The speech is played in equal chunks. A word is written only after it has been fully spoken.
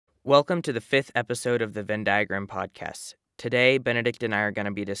Welcome to the 5th episode of the Venn Diagram Podcast. Today, Benedict and I are going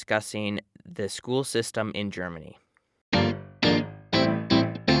to be discussing the school system in Germany.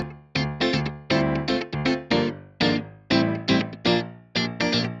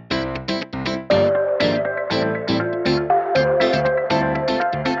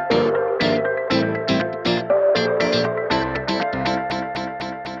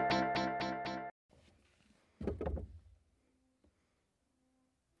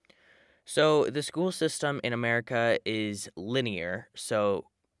 So, the school system in America is linear. So,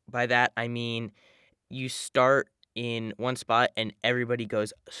 by that, I mean you start in one spot and everybody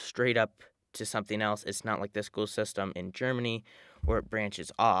goes straight up to something else. It's not like the school system in Germany where it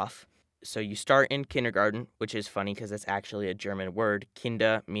branches off. So, you start in kindergarten, which is funny because it's actually a German word,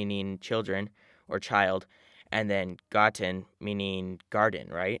 Kinder meaning children or child, and then Garten meaning garden,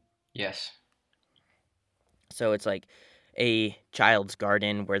 right? Yes. So it's like a child's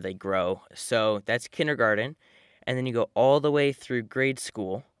garden where they grow. So that's kindergarten. And then you go all the way through grade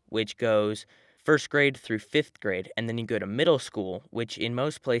school, which goes first grade through fifth grade. And then you go to middle school, which in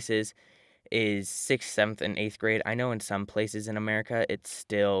most places is sixth, seventh, and eighth grade. I know in some places in America it's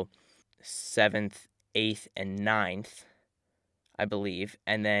still seventh, eighth, and ninth, I believe.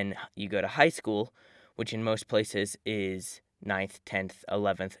 And then you go to high school, which in most places is 9th, 10th,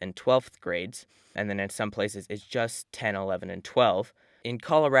 11th, and 12th grades. And then in some places it's just 10, 11, and 12. In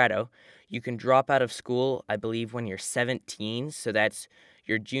Colorado, you can drop out of school, I believe, when you're 17. So that's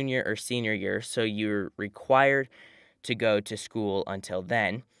your junior or senior year. So you're required to go to school until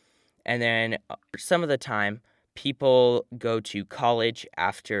then. And then some of the time, people go to college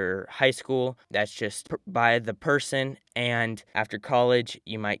after high school. That's just by the person. And after college,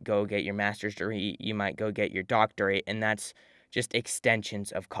 you might go get your master's degree, you might go get your doctorate, and that's just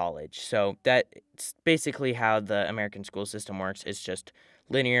extensions of college. So that's basically how the American school system works. It's just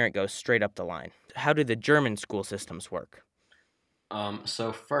linear, it goes straight up the line. How do the German school systems work?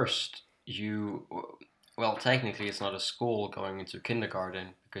 So first, well, technically, it's not a school going into kindergarten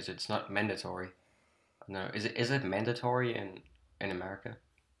because it's not mandatory. No, is it mandatory in America?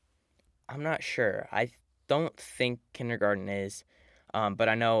 I'm not sure. I don't think kindergarten is, but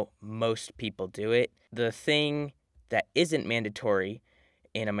I know most people do it. The thing that isn't mandatory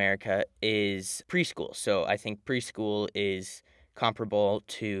in America is preschool. So I think preschool is comparable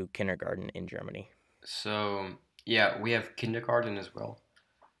to kindergarten in Germany. So yeah, we have kindergarten as well.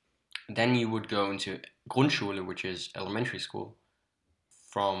 Then you would go into Grundschule, which is elementary school,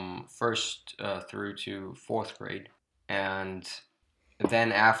 from first through to fourth grade, and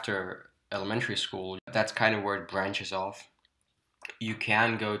then after elementary school, that's kind of where it branches off. You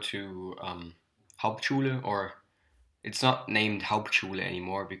can go to Hauptschule, or it's not named Hauptschule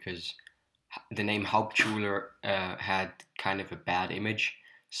anymore because the name Hauptschule had kind of a bad image,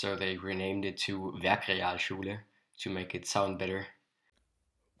 so they renamed it to Werkrealschule to make it sound better.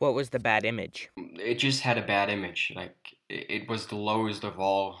 What was the bad image? It just had a bad image. Like it was the lowest of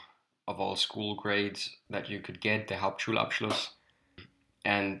all school grades that you could get, the Hauptschulabschluss.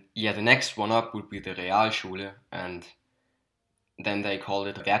 And yeah, the next one up would be the Realschule, and then they called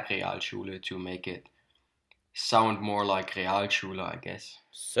it Werkrealschule to make it sound more like Realschule, I guess.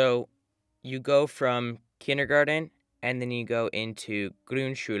 So you go from kindergarten and then you go into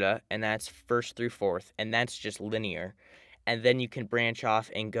Grundschule, and that's first through fourth, and that's just linear. And then you can branch off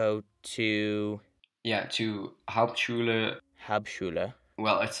and go to Yeah, to Hauptschule. Hauptschule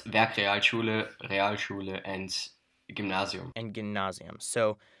Well, it's Werkrealschule, Realschule, and Gymnasium. and Gymnasium.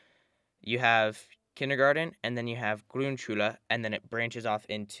 So you have kindergarten, and then you have Grundschule, and then it branches off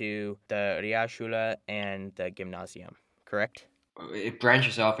into the Realschule and the Gymnasium, correct? It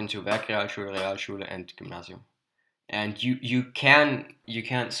branches off into Werkrealschule, Realschule, and Gymnasium. And you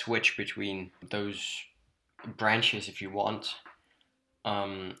can switch between those branches if you want.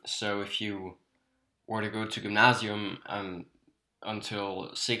 So if you were to go to Gymnasium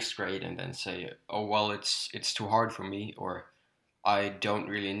until sixth grade and then say, oh well, it's too hard for me, or I don't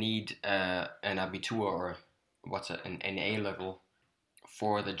really need an Abitur, or an A level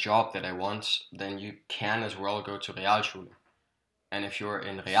for the job that I want, then you can as well go to Realschule. And if you're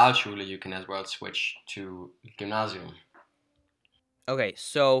in Realschule, you can as well switch to Gymnasium. Okay,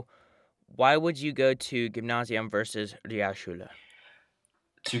 so why would you go to Gymnasium versus Realschule?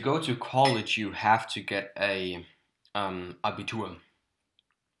 To go to college, you have to get a Abitur,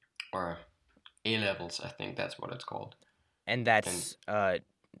 or A levels. I think that's what it's called. And that's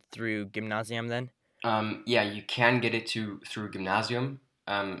through Gymnasium then? Yeah, you can get it through Gymnasium.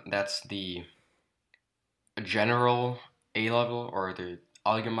 That's the general A level, or the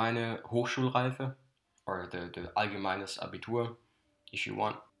allgemeine Hochschulreife, or the allgemeines Abitur, if you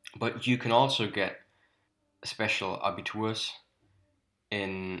want. But you can also get special Abiturs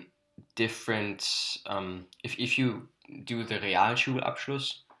in different. If you do the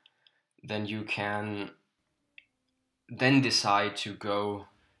Realschulabschluss, then you can then decide to go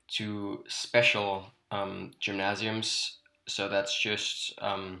to special gymnasiums. So that's just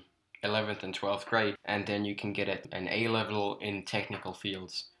 11th and 12th grade, and then you can get an A level in technical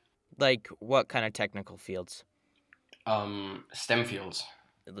fields, Like what kind of technical fields? STEM fields.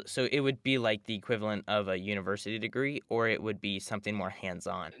 So it would be like the equivalent of a university degree, or it would be something more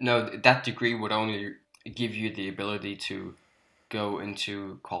hands-on. No, that degree would only give you the ability to go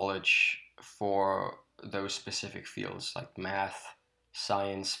into college for those specific fields like math,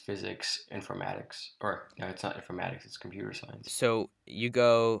 science, physics, informatics. Or, no, it's not informatics, it's computer science. So you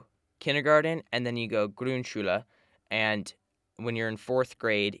go kindergarten and then you go Grundschule, and when you're in 4th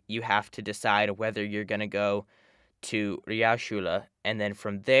grade, you have to decide whether you're going to go to Realschule, and then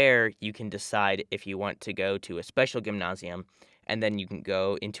from there you can decide if you want to go to a special gymnasium, and then you can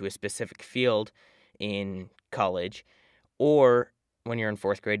go into a specific field in college, or when you're in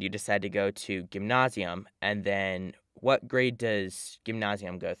 4th grade, you decide to go to gymnasium, and then what grade does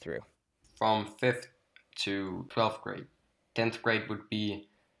gymnasium go through? From 5th to 12th grade. 10th grade would be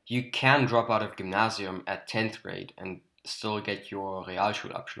you can drop out of gymnasium at 10th grade and still get your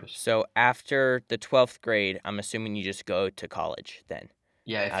Realschulabschluss. So after the 12th grade, I'm assuming you just go to college then,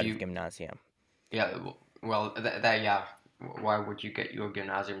 Yeah, if out you of gymnasium. yeah, well that yeah, why would you get your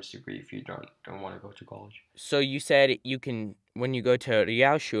gymnasium's degree if you don't want to go to college? So you said you can, when you go to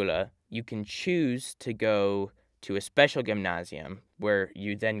Realschule, you can choose to go to a special gymnasium where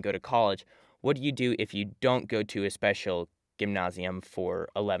you then go to college. What do you do if you don't go to a special gymnasium for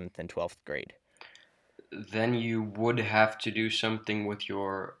 11th and 12th grade? Then you would have to do something with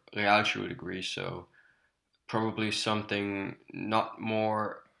your Realschule degree, so probably something not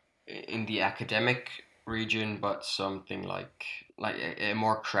more in the academic region, but something like a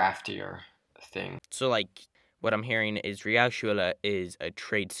more craftier thing. So, like, what I'm hearing is Realschule is a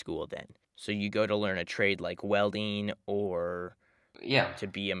trade school then. So you go to learn a trade like welding or Yeah, to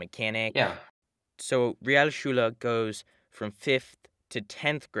be a mechanic. yeah, So Realschule goes from 5th to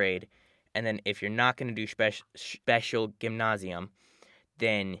 10th grade, and then if you're not going to do special gymnasium,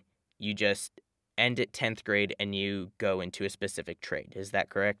 then you just end at 10th grade and you go into a specific trade. Is that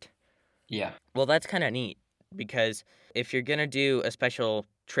correct? yeah, Well, that's kind of neat because if you're going to do a special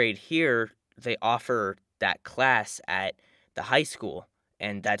trade here, they offer that class at the high school,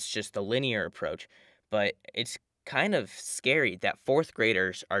 and that's just the linear approach. But it's kind of scary that 4th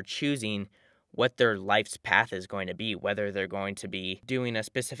graders are choosing what their life's path is going to be, whether they're going to be doing a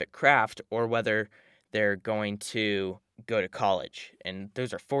specific craft or whether they're going to go to college. And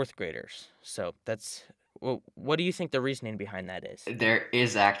those are 4th graders. So that's, well, what do you think the reasoning behind that is? there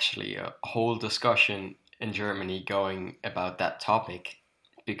is actually a whole discussion in Germany going about that topic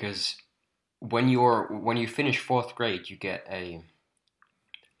because when you finish 4th grade, you get a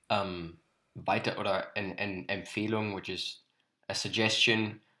weiter oder an Empfehlung, which is a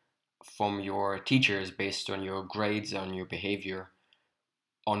suggestion from your teachers based on your grades, on your behavior,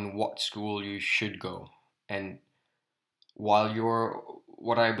 on what school you should go. And while you're,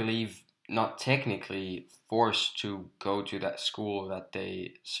 what I believe, not technically forced to go to that school that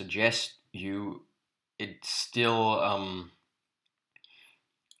they suggest you, it still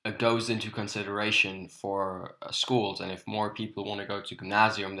goes into consideration for schools. And if more people want to go to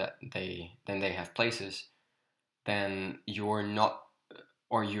gymnasium then they have places, then you're not,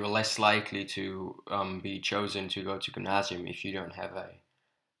 or you're less likely to be chosen to go to gymnasium if you don't have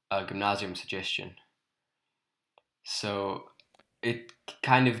a gymnasium suggestion. So it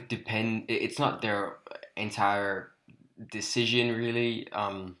kind of depend. It's not their entire decision really,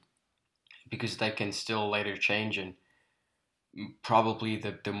 because they can still later change, and probably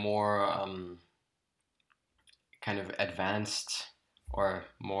the more kind of advanced or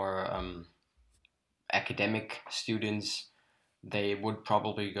more academic students, they would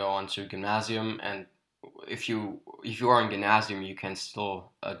probably go on to gymnasium. And if you are in gymnasium, you can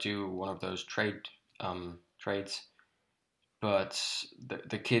still do one of those trades. But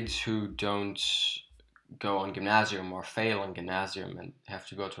the kids who don't go on gymnasium or fail on gymnasium and have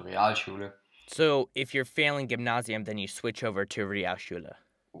to go to Realschule, So if you're failing gymnasium, then you switch over to Realschule.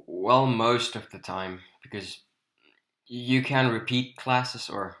 well, most of the time, because you can repeat classes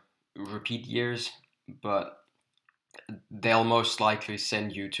or repeat years, but they'll most likely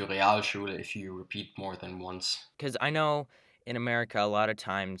send you to Realschule if you repeat more than once. Because I know in America, a lot of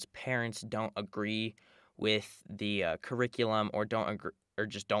times parents don't agree with the curriculum or don't agree or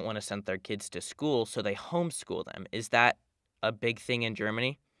just don't want to send their kids to school, so they homeschool them. Is that a big thing in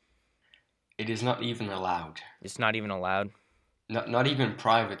Germany? it is not even allowed. It's not even allowed. Not even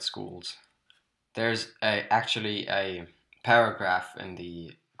private schools. There's actually a paragraph in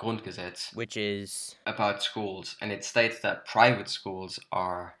the Grundgesetz Which is about schools, and it states that private schools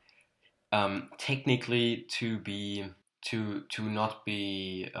are technically to not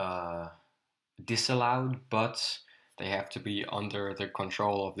be disallowed, but they have to be under the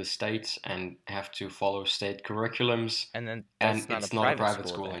control of the state and have to follow state curriculums, and then and that's not a it's not a private private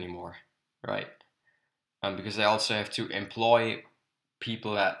school school then. anymore, right? Because they also have to employ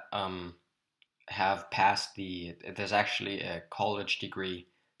people that have passed the. There's actually a college degree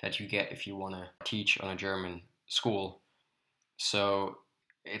that you get if you want to teach on a German school. So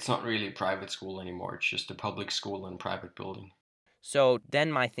it's not really a private school anymore. It's just a public school and private building. So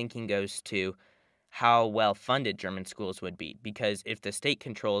then my thinking goes to how well funded German schools would be, because if the state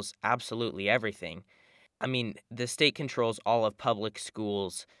controls absolutely everything, I mean, the state controls all of public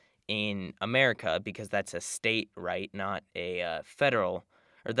schools in America because that's a state right, not a federal,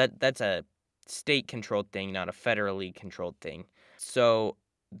 or that's a state controlled thing, not a federally controlled thing. So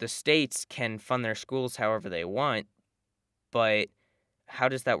the states can fund their schools however they want, but how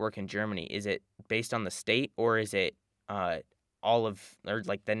does that work in Germany? Is it based on the state, or is it uh, all of, or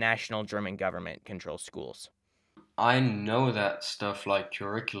like the national German government controls schools? I know that stuff like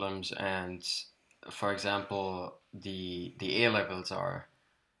curriculums and, for example, the A levels are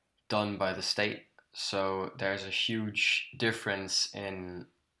done by the state. So there's a huge difference in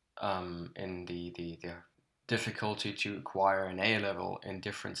the difficulty to acquire an A level in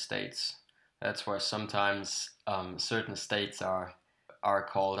different states. That's why sometimes certain states are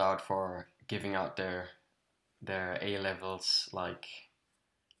called out for giving out their A levels like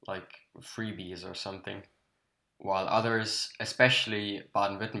freebies or something, while others, especially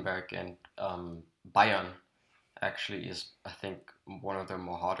Baden-Wittenberg and Bayern, actually is, I think, one of the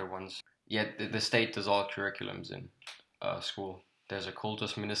more harder ones. Yet the state does all curriculums in school. There's a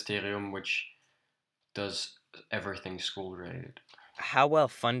Kultusministerium which does everything school related. How well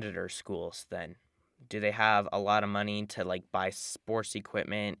funded are schools then? Do they have a lot of money to like buy sports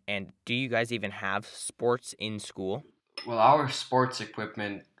equipment? And do you guys even have sports in school? Well, our sports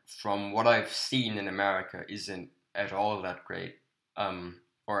equipment, from what I've seen in America, isn't at all that great,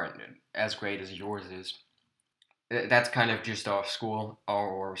 or as great as yours is. That's kind of just our school.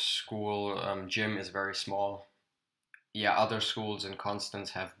 Our school gym is very small. Yeah, other schools in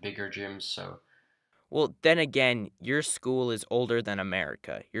Constance have bigger gyms, so Well, then again, your school is older than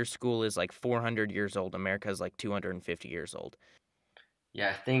America. Your school is like 400 years old. America is like 250 years old. yeah,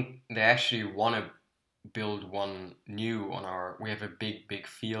 I think they actually want to build one new on our. We have a big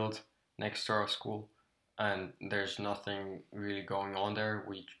field next to our school, and there's nothing really going on there.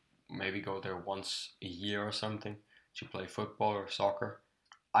 We maybe go there once a year or something to play football or soccer.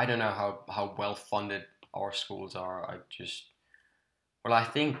 I don't know how well funded our schools are. Well, I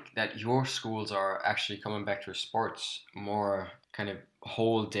think that your schools are actually coming back to sports more kind of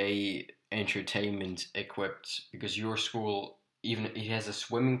whole day entertainment equipped, because your school, even it has a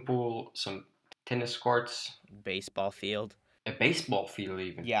swimming pool, some tennis courts, Baseball field. a baseball field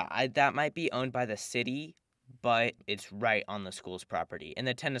even. Yeah, that might be owned by the city, but it's right on the school's property. And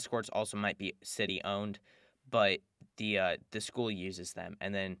the tennis courts also might be city owned, but the school uses them.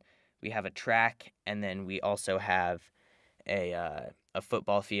 And then we have a track, and then we also have a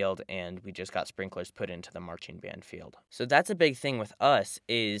football field, and we just got sprinklers put into the marching band field. So that's a big thing with us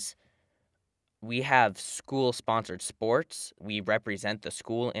is we have school sponsored sports. We represent the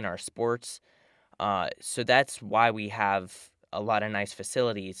school in our sports. So that's why we have a lot of nice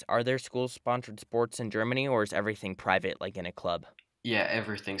facilities. Are there school sponsored sports in Germany, or is everything private like in a club? Yeah,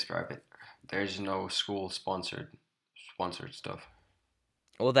 everything's private. There's no school sponsored stuff.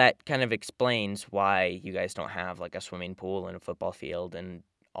 Well, that kind of explains why you guys don't have like a swimming pool and a football field and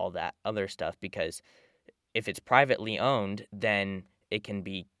all that other stuff, because if it's privately owned, then it can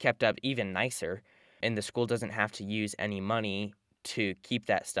be kept up even nicer, and the school doesn't have to use any money to keep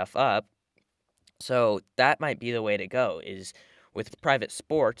that stuff up. So that might be the way to go is with private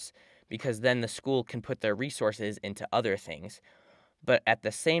sports, because then the school can put their resources into other things. But at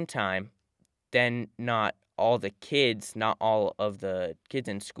the same time, then not all of the kids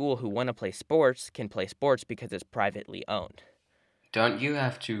in school who want to play sports can play sports because it's privately owned. Don't you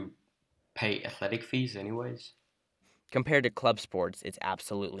have to pay athletic fees anyways? Compared to club sports, it's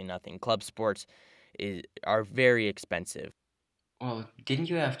absolutely nothing. Club sports are very expensive. Well, didn't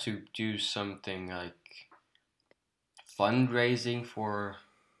you have to do something like fundraising for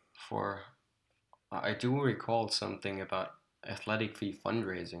I do recall something about athletic fee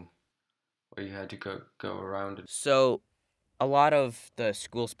fundraising where you had to go around it. So A lot of the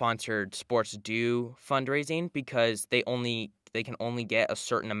school-sponsored sports do fundraising because they can only get a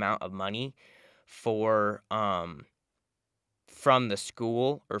certain amount of money for from the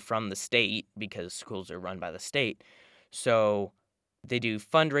school or from the state because schools are run by the state. So they do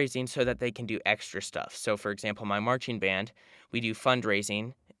fundraising so that they can do extra stuff. So for example, my marching band, we do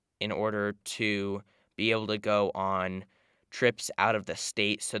fundraising in order to be able to go on trips out of the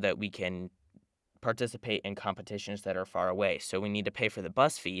state so that we can participate in competitions that are far away. So we need to pay for the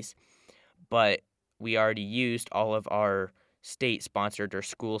bus fees, but we already used all of our state sponsored or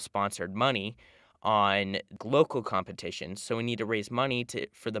school sponsored money on local competitions. So we need to raise money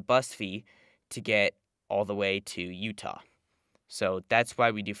for the bus fee to get all the way to Utah. So that's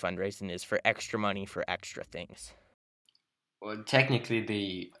why we do fundraising, is for extra money for extra things. Well, technically,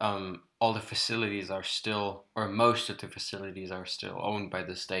 the all the facilities are still, or most of the facilities are still owned by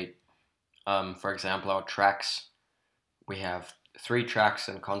the state. For example, our tracks, we have three tracks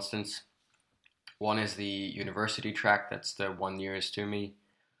in Constance. One is the university track, that's the one nearest to me.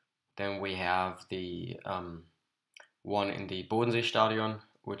 Then we have the one in the Bodensee Stadion,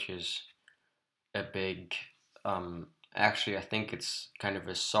 which is a big, actually, I think it's kind of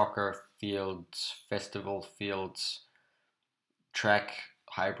a soccer fields, festival fields track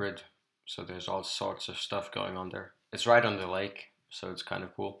hybrid. So there's all sorts of stuff going on there. It's right on the lake, so it's kind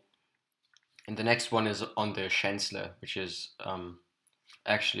of cool. And the next one is on the Schänzle, which is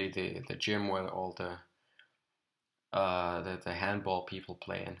actually the gym where all the handball people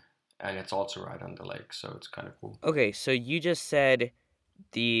play in, and it's also right on the lake, so it's kind of cool. Okay, so you just said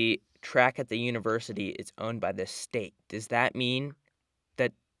the track at the university is owned by the state. Does that mean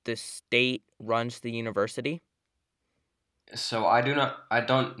that the state runs the university? So I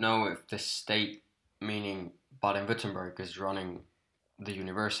don't know if the state, meaning Baden-Württemberg, is running the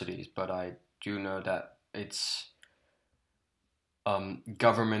universities, but I do know that it's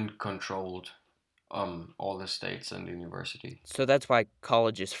government controlled, all the states and the university. So that's why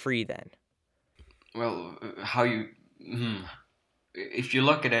college is free then. Well, how you if you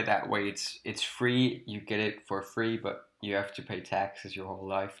look at it that way, it's free. You get it for free, but you have to pay taxes your whole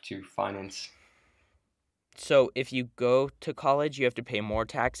life to finance. So if you go to college, you have to pay more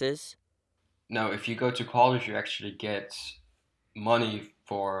taxes. No, if you go to college, you actually get money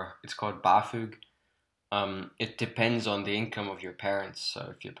for, it's called BAföG. It depends on the income of your parents.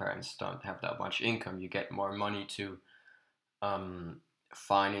 So if your parents don't have that much income, you get more money to um,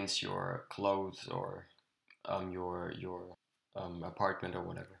 finance your clothes or your apartment or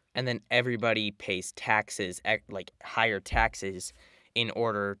whatever. And then everybody pays taxes, like higher taxes, in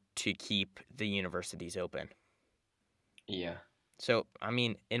order to keep the universities open. Yeah. So, I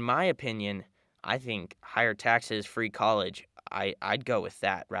mean, in my opinion, I think higher taxes, free college, I'd go with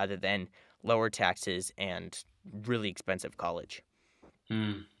that rather than lower taxes and really expensive college.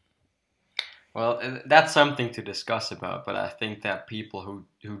 Hmm. Well, that's something to discuss about, but I think that people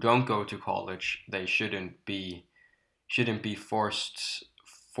who don't go to college, they shouldn't be forced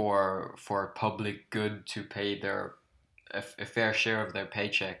for public good to pay a fair share of their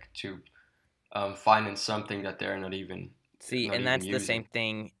paycheck to finance something that they're See, not and even that's the same using.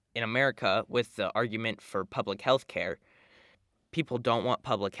 thing in America with the argument for public health care. People don't want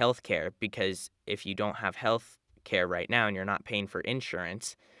public health care because if you don't have health care right now and you're not paying for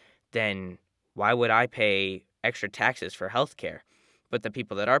insurance, then why would I pay extra taxes for health care? But the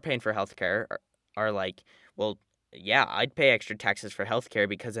people that are paying for health care are like, well, yeah, I'd pay extra taxes for health care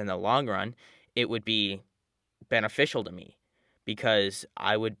because in the long run, it would be beneficial to me because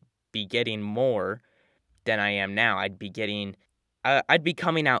I would be getting more than I am now. I'd be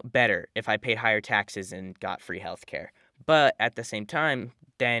coming out better if I paid higher taxes and got free health care. But at the same time,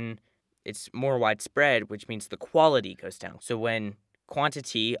 then it's more widespread, which means the quality goes down. So when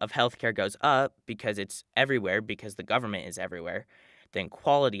quantity of healthcare goes up because it's everywhere, because the government is everywhere, then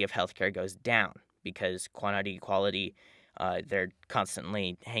quality of healthcare goes down because quality, they're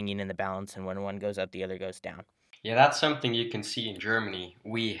constantly hanging in the balance, and when one goes up, the other goes down. Yeah, that's something you can see in Germany.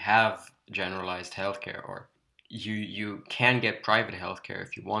 We have generalized healthcare, or you can get private healthcare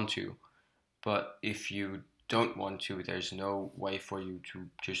if you want to, but if you don't want to, there's no way for you to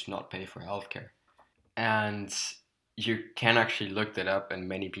just not pay for healthcare. And you can actually look that up, and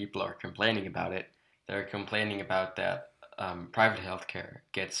many people are complaining about it. They're complaining about that private healthcare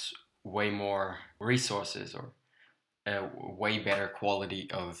gets way more resources or a way better quality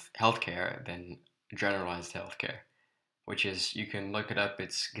of healthcare than generalized healthcare, which is, you can look it up,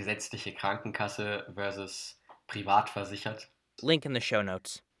 it's gesetzliche Krankenkasse versus privat versichert. Link in the show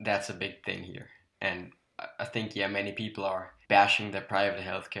notes. That's a big thing here. And I think, yeah, many people are bashing the private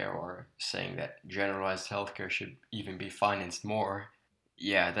healthcare or saying that generalized healthcare should even be financed more.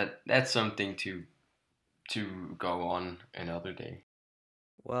 Yeah, that's something to go on another day.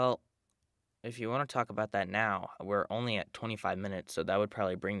 Well, if you want to talk about that now, we're only at 25 minutes, so that would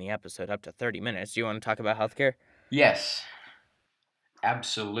probably bring the episode up to 30 minutes. Do you want to talk about healthcare? Yes,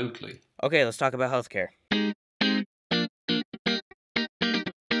 absolutely. Okay, let's talk about healthcare.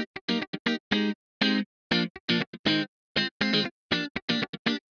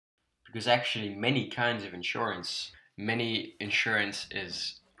 Because actually, many insurance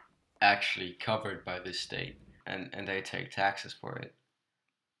is actually covered by the state, and they take taxes for it.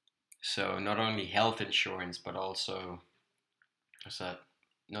 So not only health insurance, but also, what's that?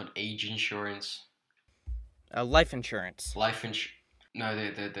 Not age insurance, Life insurance. life insurance. No,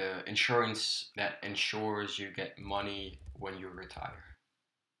 the insurance that ensures you get money when you retire.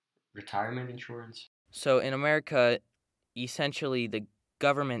 Retirement insurance. So in America, essentially the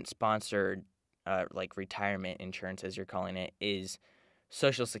government-sponsored, like retirement insurance, as you're calling it, is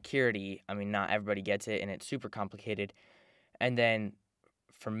Social Security. I mean, not everybody gets it, and it's super complicated. And then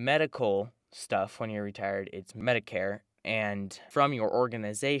for medical stuff, when you're retired, it's Medicare. And from your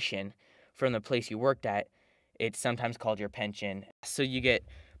organization, from the place you worked at, it's sometimes called your pension. So you get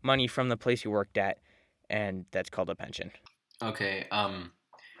money from the place you worked at, and that's called a pension. Okay.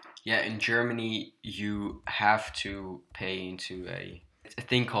 Yeah, in Germany you have to pay into a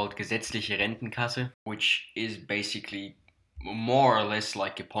thing called gesetzliche Rentenkasse, which is basically more or less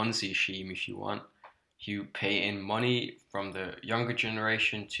like a Ponzi scheme if you want. You pay in money from the younger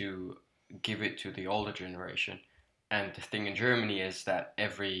generation to give it to the older generation. And the thing in Germany is that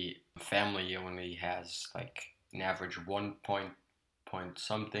every family only has like an average point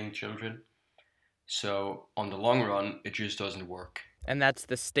something children. So on the long run, it just doesn't work. And that's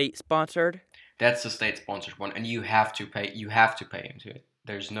the state-sponsored? That's the state-sponsored one, and you have to pay. You have to pay into it.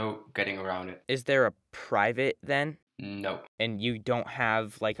 There's no getting around it. Is there a private then? No. And you don't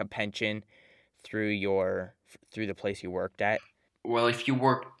have like a pension through the place you worked at? Well, if you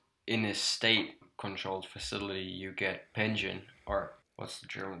work in a state-controlled facility, you get pension, or what's the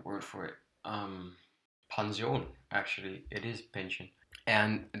German word for it? Pension. Actually, it is pension.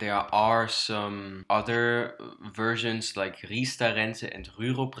 And there are some other versions like Riester-Rente and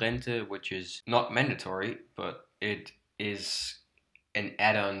Rürup-Rente, which is not mandatory, but it is an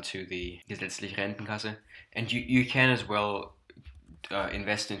add-on to the gesetzliche Rentenkasse. And you can as well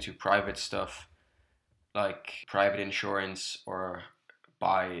invest into private stuff like private insurance or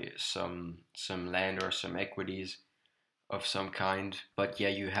buy some land or some equities of some kind. But yeah,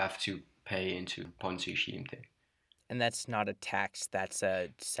 you have to pay into Ponzi scheme thing. And that's not a tax, that's a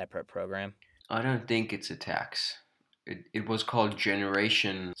separate program? I don't think it's a tax. It was called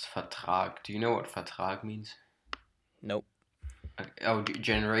Generationsvertrag. Do you know what Vertrag means? Nope. Oh,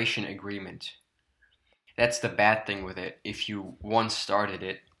 generation agreement. That's the bad thing with it. If you once started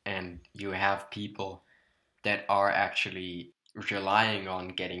it and you have people that are actually relying on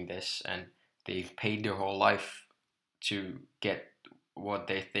getting this and they've paid their whole life to get what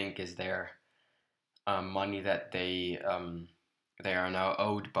they think is their money that they are now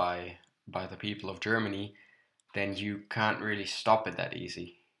owed by the people of Germany, then you can't really stop it that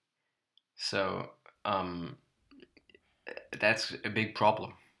easy. So that's a big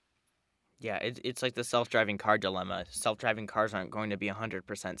problem. Yeah, it's like the self-driving car dilemma. Self-driving cars aren't going to be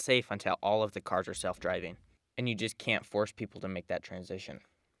 100% safe until all of the cars are self-driving. And you just can't force people to make that transition.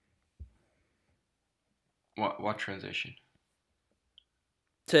 What transition?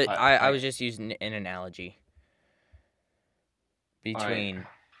 I was just using an analogy between Right.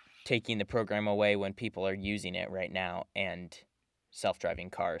 taking the program away when people are using it right now and self-driving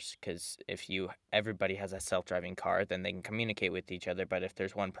cars, because if everybody has a self-driving car, then they can communicate with each other, but if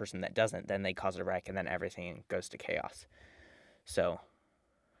there's one person that doesn't, then they cause a wreck and then everything goes to chaos. So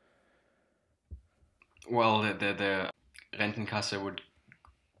Well, the Rentenkasse would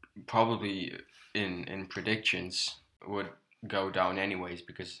probably in predictions would go down anyways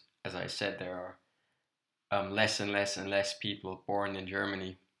because, as I said, there are less and less and less people born in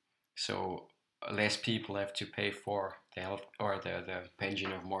Germany, so less people have to pay for the health or the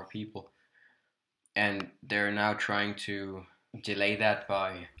pension of more people, and they're now trying to delay that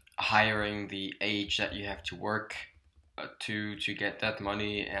by hiring the age that you have to work to get that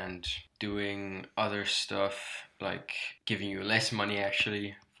money and doing other stuff like giving you less money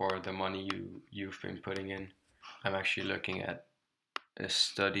actually for the money you've been putting in. I'm actually looking at a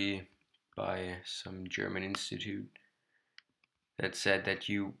study by some German institute that said that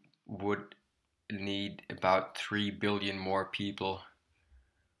you would need about 3 billion more people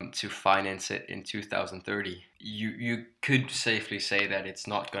to finance it in 2030. You could safely say that it's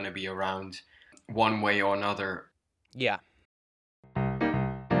not going to be around one way or another. Yeah.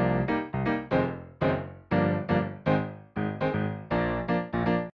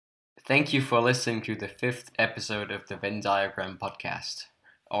 Thank you for listening to the 5th episode of the Venn Diagram Podcast.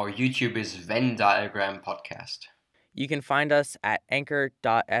 Our YouTube is Venn Diagram Podcast. You can find us at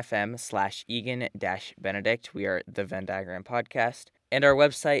anchor.fm/Egan-Benedict. We are the Venn Diagram Podcast. And our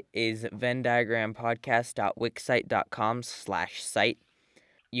website is vendiagrampodcast.wixsite.com/site.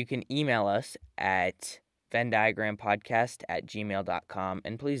 You can email us at vendiagrampodcast@gmail.com.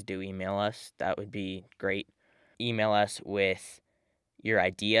 And please do email us. That would be great. Email us with your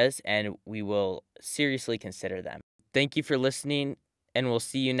ideas, and we will seriously consider them. Thank you for listening, and we'll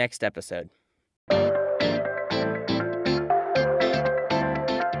see you next episode.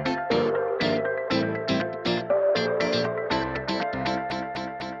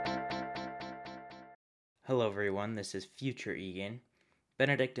 Hello everyone, this is Future Egan.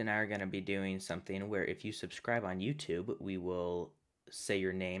 Benedict and I are going to be doing something where if you subscribe on YouTube, we will say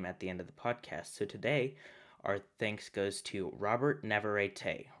your name at the end of the podcast. So today, our thanks goes to Robert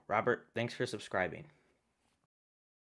Navarrete. Robert, thanks for subscribing.